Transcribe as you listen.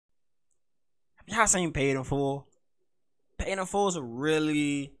Y'all seen Paid in Full? Paid in Full is a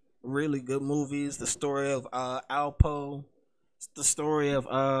really, really good movie. It's the story of Alpo. It's the story of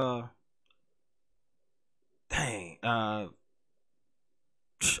dang,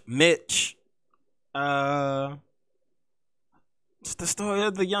 Mitch. Uh it's the story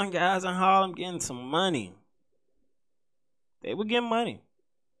of the young guys in Harlem getting some money. They were getting money.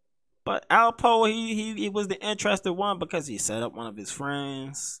 But Alpo, he was the interested one because he set up one of his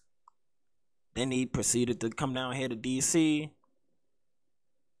friends. Then he proceeded to come down here to DC.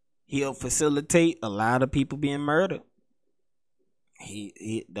 He'll facilitate a lot of people being murdered.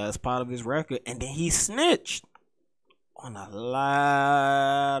 He that's part of his record. And then he snitched on a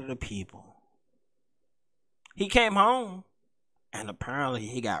lot of people. He came home and apparently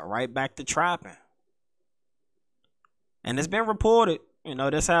he got right back to trapping. And it's been reported,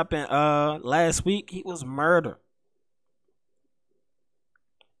 this happened last week. He was murdered.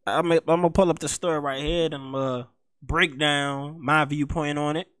 I'm gonna pull up the story right here and break down my viewpoint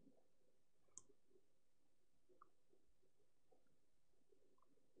on it.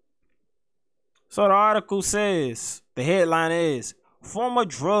 So the article says, the headline is, former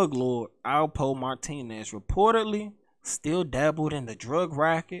drug lord Alpo Martinez reportedly still dabbled in the drug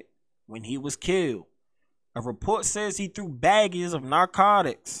racket when he was killed. A report says he threw baggies of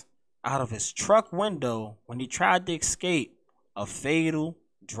narcotics out of his truck window when he tried to escape a fatal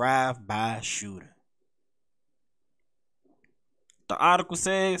drive-by shooting. The article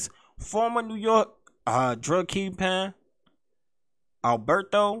says former New York drug kingpin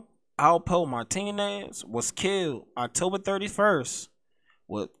Alberto Alpo Martinez was killed October 31st.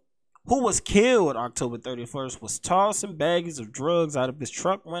 Who was killed October 31st was tossing baggies of drugs out of his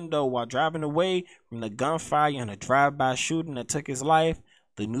truck window while driving away from the gunfire and a drive-by shooting that took his life.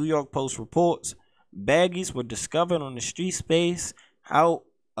 The New York Post reports baggies were discovered on the street space out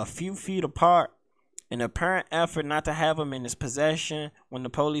a few feet apart. In an apparent effort not to have him in his possession when the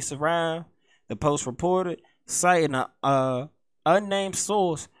police arrived, the Post reported, citing a unnamed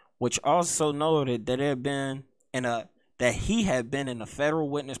source, which also noted that that he had been in a federal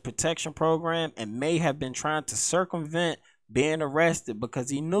witness protection program and may have been trying to circumvent being arrested because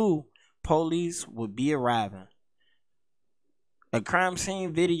he knew police would be arriving. A crime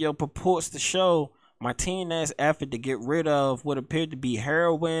scene video purports to show Martinez's effort to get rid of what appeared to be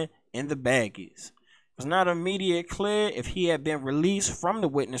heroin in the baggies. It was not immediately clear if he had been released from the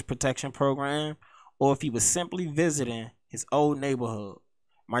witness protection program or if he was simply visiting his old neighborhood.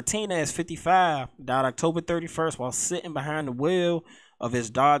 Martinez, 55, died October 31st while sitting behind the wheel of his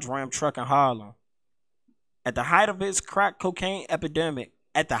Dodge Ram truck in Harlem. At the height of the crack cocaine epidemic,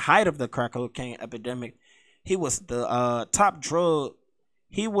 he was the top drug.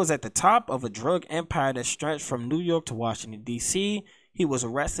 He was at the top of a drug empire that stretched from New York to Washington, D.C. He was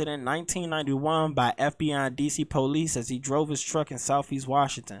arrested in 1991 by FBI and D.C. police as he drove his truck in Southeast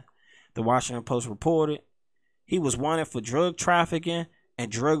Washington. The Washington Post reported he was wanted for drug trafficking and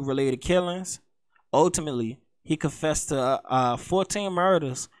drug-related killings. Ultimately, he confessed to 14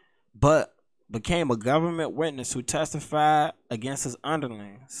 murders, but became a government witness who testified against his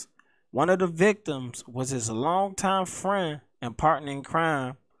underlings. One of the victims was his longtime friend and partner in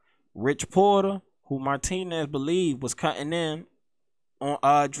crime, Rich Porter, who Martinez believed was cutting in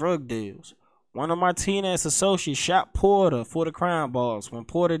on drug deals. One of Martinez's associates shot Porter for the crime boss. When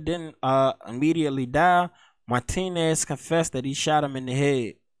Porter didn't immediately die, Martinez confessed that he shot him in the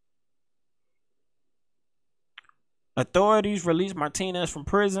head. Authorities released Martinez from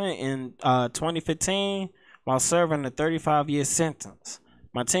prison in 2015 while serving a 35-year sentence.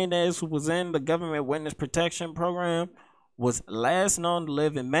 Martinez, who was in the government witness protection program, was last known to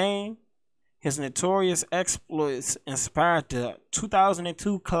live in Maine. His notorious exploits inspired the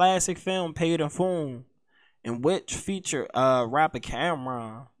 2002 classic film Paid in Full, in which featured rapper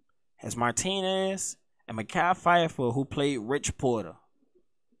Cameron as Martinez and Mekhi Phifer, who played Rich Porter.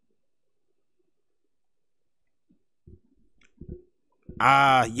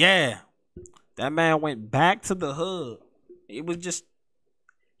 Yeah. That man went back to the hood. He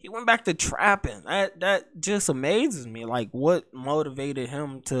went back to trapping. That just amazes me. Like, what motivated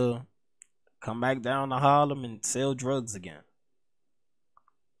him to come back down to Harlem and sell drugs again?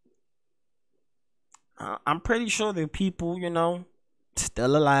 I'm pretty sure the people,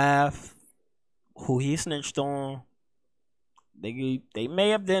 still alive, who he snitched on, they may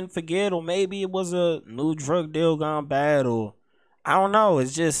have then forget, or maybe it was a new drug deal gone bad, or I don't know.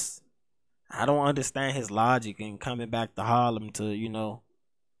 It's just I don't understand his logic in coming back to Harlem to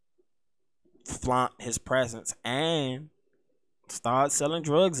flaunt his presence and start selling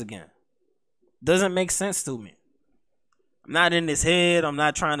drugs again. Doesn't make sense to me. I'm not in his head. I'm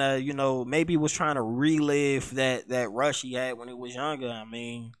not trying to, maybe he was trying to relive that rush he had when he was younger. I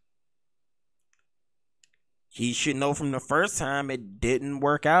mean, he should know from the first time it didn't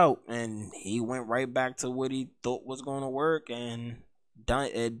work out, and he went right back to what he thought was going to work, and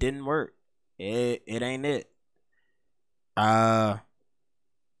it didn't work. It ain't it. I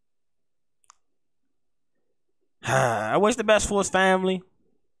wish the best for his family.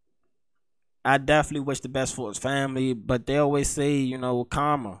 I definitely wish the best for his family, but they always say,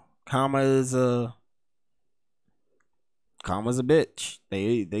 karma. Karma's a bitch.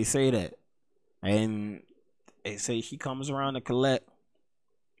 They say that. And they say she comes around to collect.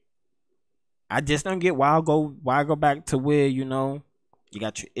 I just don't get why I go back to where, you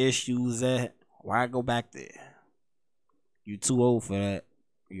got your issues at. Why go back there? You too old for that.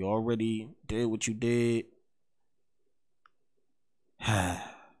 You already did what you did.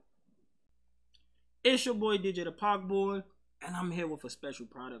 It's your boy DJTheParkBoy, and I'm here with a special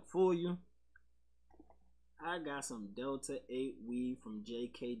product for you. I got some Delta 8 weed from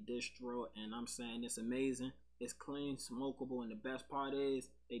JK Distro, and I'm saying it's amazing. It's clean, smokable, and the best part is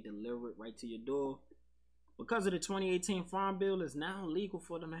they deliver it right to your door. Because of the 2018 Farm Bill, it's now legal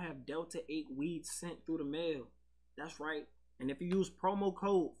for them to have Delta 8 weed sent through the mail. That's right. And if you use promo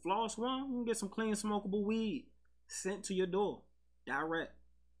code FLOSS1, you can get some clean, smokable weed sent to your door direct.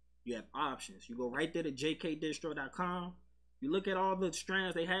 You have options. You go right there to jkdistro.com. You look at all the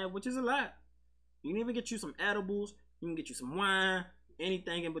strands they have, which is a lot. You can even get you some edibles. You can get you some wine.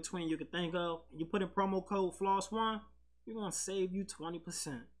 Anything in between you can think of. You put in promo code FLOSS1, you're going to save you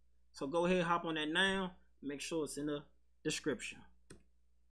 20%. So go ahead, hop on that now. Make sure it's in the description.